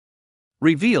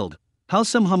revealed how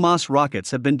some Hamas rockets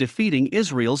have been defeating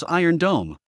Israel's Iron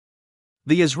Dome.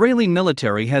 The Israeli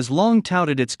military has long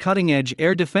touted its cutting-edge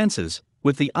air defenses,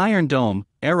 with the Iron Dome,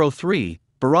 Arrow 3,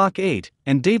 Barak 8,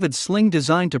 and David's Sling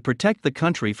designed to protect the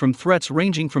country from threats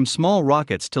ranging from small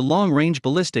rockets to long-range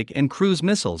ballistic and cruise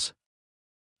missiles.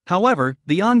 However,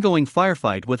 the ongoing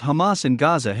firefight with Hamas in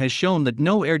Gaza has shown that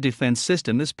no air defense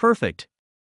system is perfect.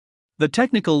 The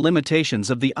technical limitations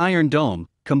of the Iron Dome,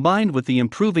 combined with the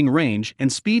improving range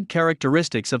and speed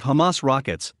characteristics of Hamas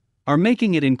rockets, are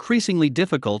making it increasingly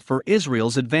difficult for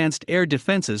Israel's advanced air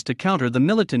defenses to counter the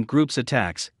militant group's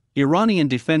attacks, Iranian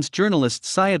defense journalist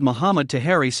Syed Mohammad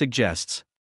Taheri suggests.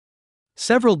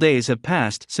 Several days have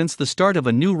passed since the start of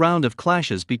a new round of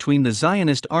clashes between the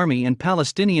Zionist army and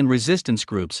Palestinian resistance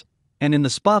groups, and in the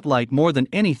spotlight more than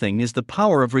anything is the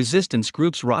power of resistance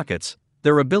groups' rockets,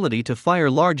 their ability to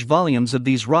fire large volumes of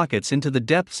these rockets into the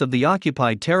depths of the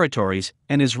occupied territories,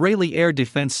 and Israeli air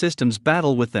defense systems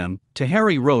battle with them,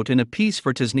 Taheri wrote in a piece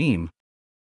for Tasnim.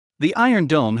 The Iron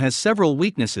Dome has several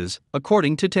weaknesses,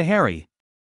 according to Taheri.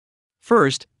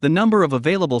 First, the number of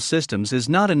available systems is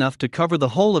not enough to cover the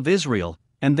whole of Israel,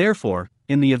 and therefore,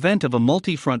 in the event of a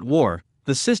multi-front war,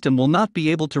 the system will not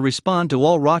be able to respond to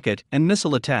all rocket and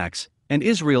missile attacks, and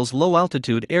Israel's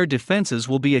low-altitude air defenses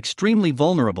will be extremely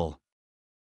vulnerable.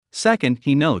 Second,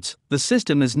 he notes, the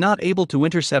system is not able to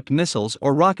intercept missiles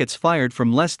or rockets fired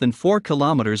from less than 4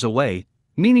 kilometers away,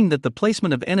 meaning that the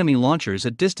placement of enemy launchers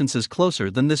at distances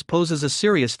closer than this poses a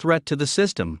serious threat to the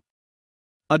system.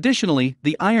 Additionally,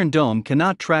 the Iron Dome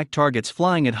cannot track targets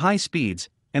flying at high speeds,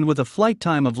 and with a flight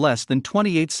time of less than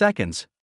 28 seconds.